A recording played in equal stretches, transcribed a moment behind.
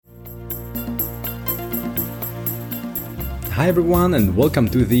Hi everyone and welcome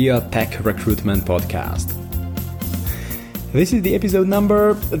to the Tech Recruitment Podcast. This is the episode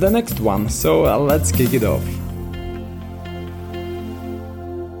number, the next one, so let's kick it off.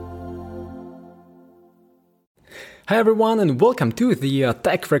 Hi everyone and welcome to the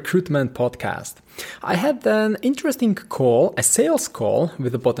Tech Recruitment Podcast. I had an interesting call, a sales call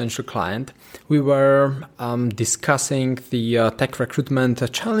with a potential client. We were discussing the tech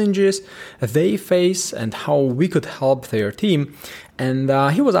recruitment challenges they face and how we could help their team. And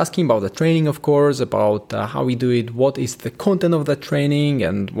he was asking about the training, of course, about how we do it, what is the content of the training,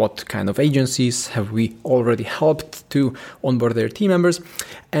 and what kind of agencies have we already helped to onboard their team members.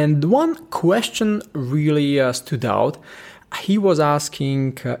 And one question really stood out. He was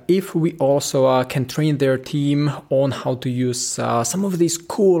asking if we also can train their team on how to use some of these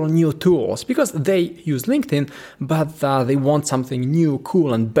cool new tools, because they use LinkedIn, but they want something new,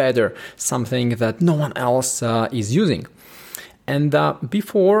 cool, and better, something that no one else is using. And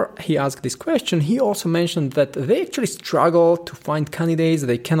before he asked this question, he also mentioned that they actually struggle to find candidates.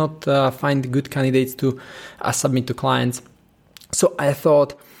 They cannot find good candidates to submit to clients. So I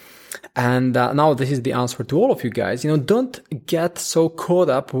thought, and now this is the answer to all of you guys, don't get so caught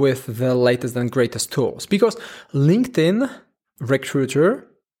up with the latest and greatest tools, because LinkedIn Recruiter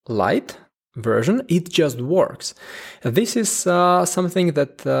Lite version, it just works. This is something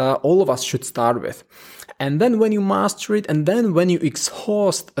that all of us should start with. And then when you master it, and then when you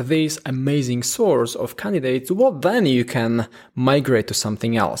exhaust this amazing source of candidates, well, then you can migrate to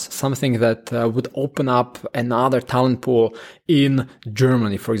something else, something that would open up another talent pool in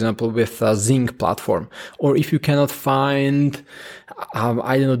Germany, for example, with Xing platform. Or if you cannot find,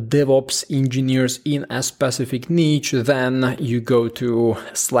 DevOps engineers in a specific niche, then you go to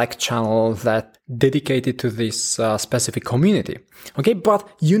Slack channel that dedicated to this specific community. Okay, but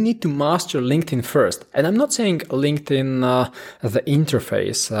you need to master LinkedIn first. And I'm not saying LinkedIn, the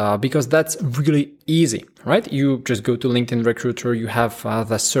interface, because that's really easy, right? You just go to LinkedIn Recruiter, you have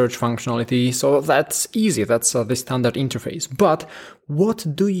the search functionality. So that's easy. That's the standard interface. But what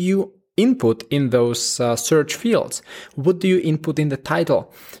do you input in those search fields? What do you input in the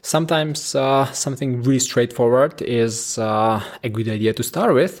title? Sometimes something really straightforward is a good idea to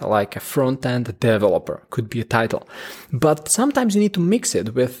start with, like a front-end developer could be a title. But sometimes you need to mix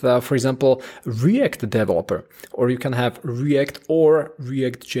it with, for example, React developer, or you can have React or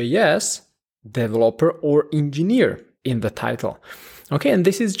React.js developer or engineer in the title. Okay, and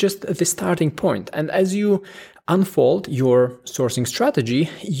this is just the starting point. And as you unfold your sourcing strategy,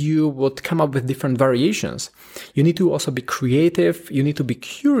 you would come up with different variations. You need to also be creative. You need to be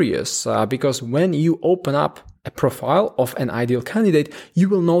curious because when you open up a profile of an ideal candidate, you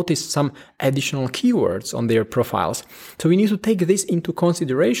will notice some additional keywords on their profiles. So you need to take this into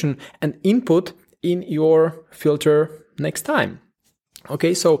consideration and input in your filter next time.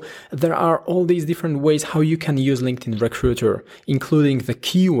 Okay, so there are all these different ways how you can use LinkedIn Recruiter, including the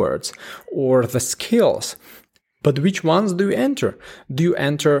keywords or the skills. But which ones do you enter? Do you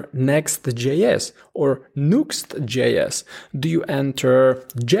enter Next.js or Nuxt.js? Do you enter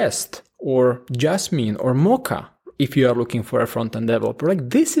Jest or Jasmine or Mocha if you are looking for a front-end developer? Like,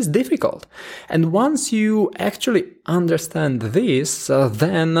 this is difficult. And once you actually understand this,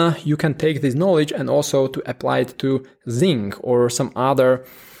 then you can take this knowledge and also to apply it to Xing or some other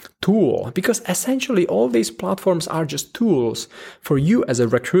tool, because essentially all these platforms are just tools for you as a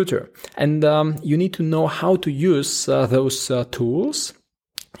recruiter. And you need to know how to use those tools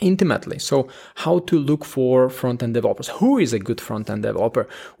intimately. So how to look for front-end developers. Who is a good front-end developer?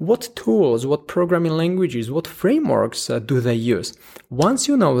 What tools, what programming languages, what frameworks do they use? Once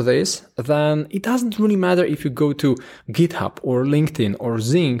you know this, then it doesn't really matter if you go to GitHub or LinkedIn or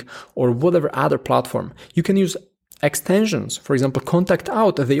Xing or whatever other platform. You can use extensions. For example, Contact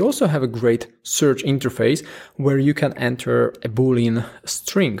Out, they also have a great search interface where you can enter a Boolean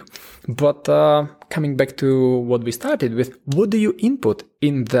string. But coming back to what we started with, what do you input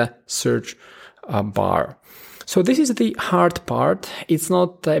in the search bar? So this is the hard part. It's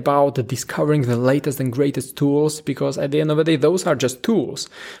not about discovering the latest and greatest tools, because at the end of the day, those are just tools.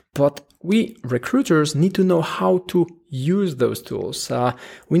 But we recruiters need to know how to use those tools.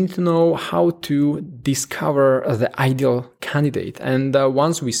 We need to know how to discover the ideal candidate. And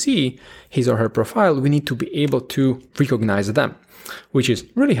once we see his or her profile, we need to be able to recognize them, which is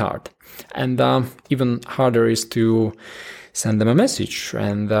really hard. And even harder is to send them a message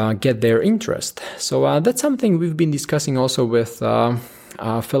and get their interest. So that's something we've been discussing also with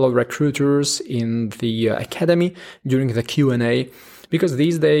fellow recruiters in the academy during the Q&A. Because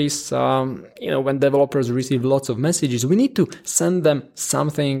these days, when developers receive lots of messages, we need to send them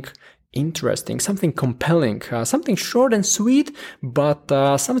something interesting, something compelling, something short and sweet, but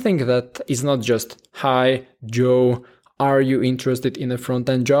something that is not just, "Hi, Joe, are you interested in a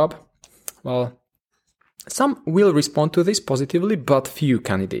front-end job?" Well, some will respond to this positively, but few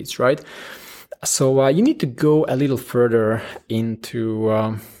candidates, right? So you need to go a little further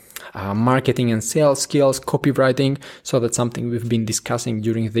into marketing and sales skills, copywriting. So that's something we've been discussing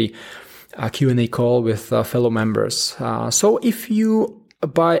during the Q&A call with fellow members. So if you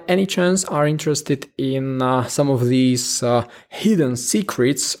by any chance are interested in some of these hidden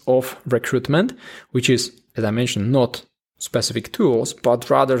secrets of recruitment, which is, as I mentioned, not specific tools, but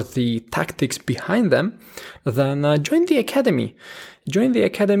rather the tactics behind them, then join the Academy. Join the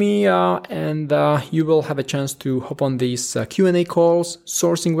Academy and you will have a chance to hop on these Q&A calls,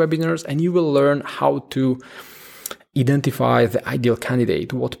 sourcing webinars, and you will learn how to identify the ideal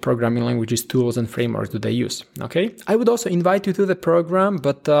candidate, what programming languages, tools, and frameworks do they use. Okay, I would also invite you to the program,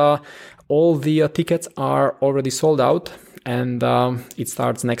 but all the tickets are already sold out, and it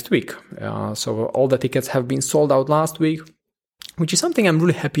starts next week. So all the tickets have been sold out last week, which is something I'm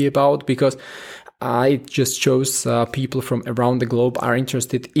really happy about, because it just shows people from around the globe are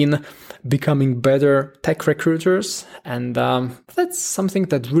interested in becoming better tech recruiters, and that's something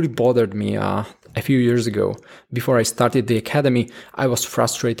that really bothered me a few years ago. Before I started the Academy, I was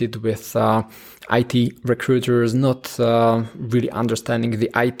frustrated with IT recruiters not really understanding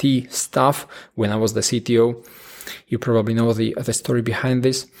the IT stuff when I was the CTO. You probably know the story behind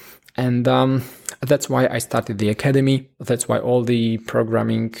this. And that's why I started the Academy. That's why all the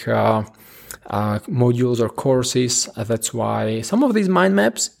programming modules or courses, that's why some of these mind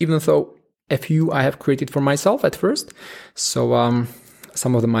maps, even though a few I have created for myself at first. So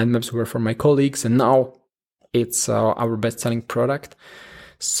some of the mind maps were for my colleagues, and now it's our best-selling product.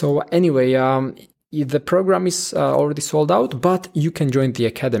 So anyway, the program is already sold out, but you can join the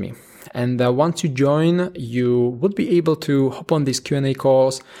Academy. And once you join, you would be able to hop on these Q&A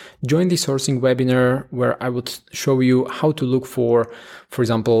calls, join the sourcing webinar, where I would show you how to look for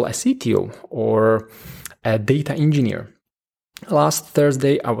example, a CTO or a data engineer. Last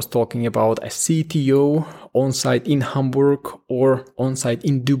Thursday, I was talking about a CTO on-site in Hamburg or on-site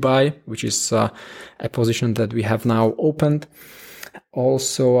in Dubai, which is a position that we have now opened.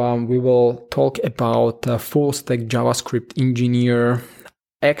 Also, we will talk about full-stack JavaScript engineer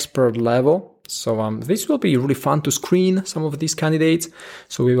expert level. So this will be really fun to screen some of these candidates.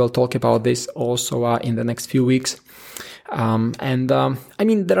 So we will talk about this also in the next few weeks. I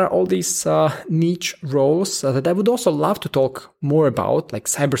mean, there are all these niche roles that I would also love to talk more about, like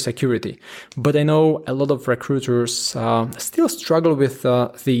cybersecurity. But I know a lot of recruiters still struggle with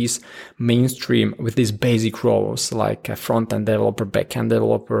these mainstream, with these basic roles, like a front-end developer, back-end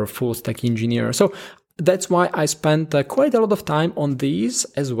developer, full-stack engineer. So that's why I spent quite a lot of time on these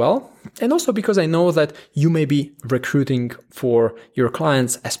as well. And also because I know that you may be recruiting for your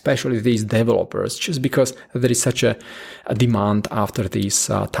clients, especially these developers, just because there is such a demand after these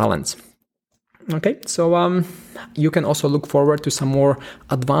talents. Okay, so you can also look forward to some more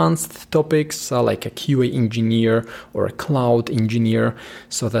advanced topics like a QA engineer or a cloud engineer.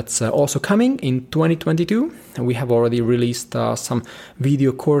 So that's also coming in 2022. We have already released some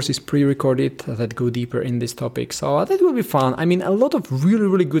video courses pre-recorded that go deeper in this topic. So that will be fun. I mean, a lot of really,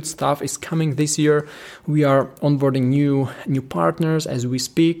 really good stuff is coming this year. We are onboarding new partners as we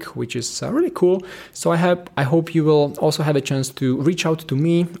speak, which is really cool. So I hope you will also have a chance to reach out to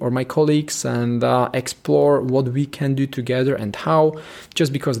me or my colleagues and explore what we can do together and how,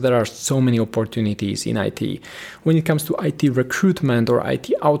 just because there are so many opportunities in IT. When it comes to IT recruitment or IT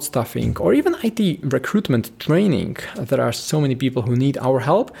outstaffing or even IT recruitment training, there are so many people who need our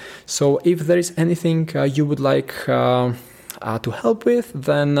help. So if there is anything you would like to help with,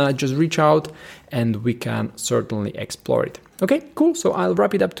 then just reach out and we can certainly explore it. Okay, cool. So I'll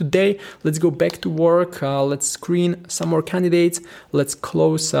wrap it up today. Let's go back to work. Let's screen some more candidates. Let's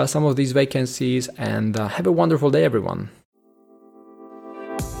close some of these vacancies and have a wonderful day, everyone.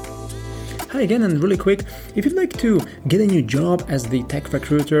 Hi again, and really quick, if you'd like to get a new job as the tech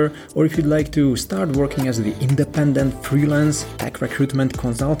recruiter, or if you'd like to start working as the independent freelance tech recruitment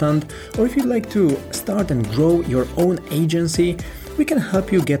consultant, or if you'd like to start and grow your own agency, we can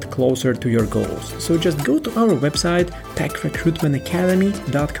help you get closer to your goals. So just go to our website,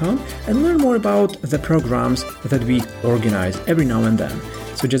 techrecruitmentacademy.com, and learn more about the programs that we organize every now and then.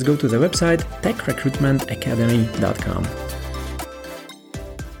 So just go to the website, techrecruitmentacademy.com.